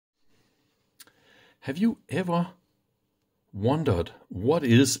Have you ever wondered what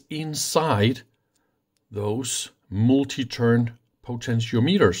is inside those multi-turn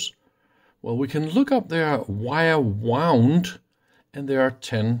potentiometers? Well, we can look up their Wirewound, and there are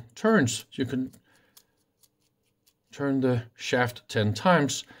 10 turns. You can turn the shaft 10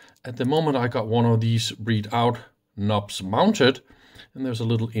 times. At the moment, I got one of these readout knobs mounted, and there's a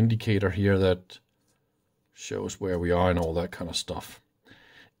little indicator here that shows where we are and all that kind of stuff.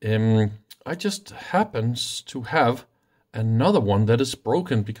 I just happens to have another one that is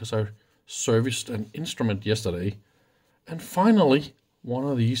broken because I serviced an instrument yesterday, and finally one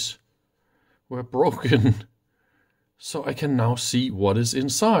of these were broken. So I can now see what is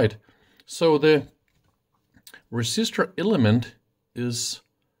inside. So the resistor element is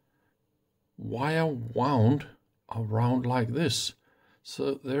wire wound around like this.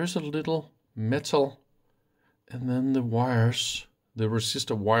 So there's a little metal, and then the wires, the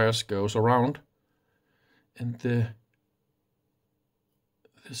resistor wires goes around, and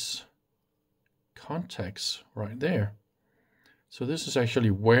this contacts right there. So this is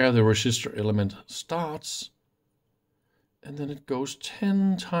actually where the resistor element starts, and then it goes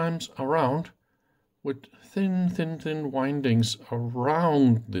 10 times around with thin windings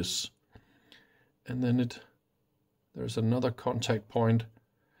around this. And then there's another contact point,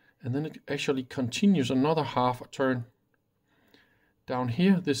 and then it actually continues another half a turn. Down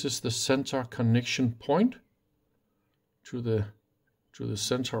here, this is the center connection point to the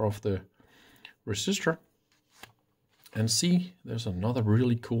center of the resistor. And see, there's another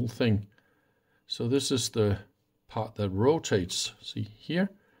really cool thing. So this is the part that rotates. See here,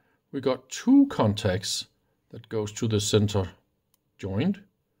 we got 2 contacts that goes to the center joint.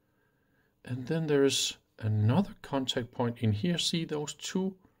 And then there is another contact point in here. See those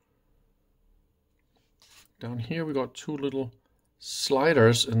 2? Down here we got 2 little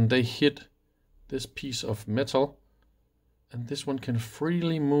sliders, and they hit this piece of metal. And this one can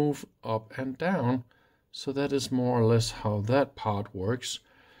freely move up and down. So that is more or less how that part works.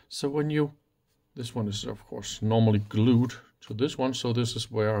 So when this one is of course normally glued to this one, so this is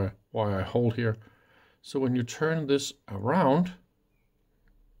why I hold here. So when you turn this around,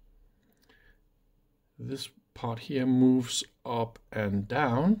 this part here moves up and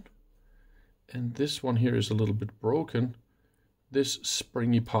down, and this one here is a little bit broken. This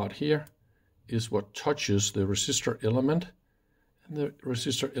springy part here is what touches the resistor element, and the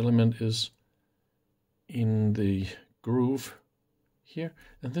resistor element is in the groove here.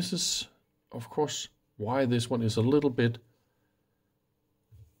 And this is of course why this one is a little bit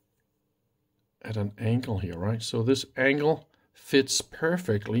at an angle here, right? So this angle fits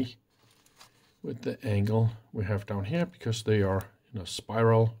perfectly with the angle we have down here, because they are in a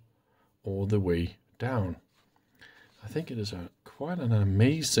spiral all the way down. I think it is quite an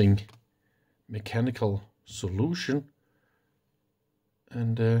amazing mechanical solution,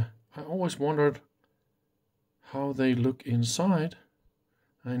 and I always wondered how they look inside.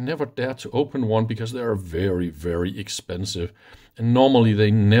 I never dared to open one because they are very, very expensive, and normally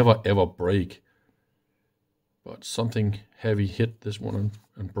they never ever break. But something heavy hit this one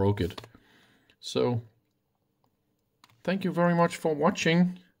and broke it. So thank you very much for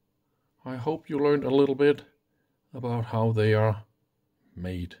watching. I hope you learned a little bit about how they are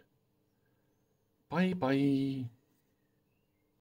made. Bye bye.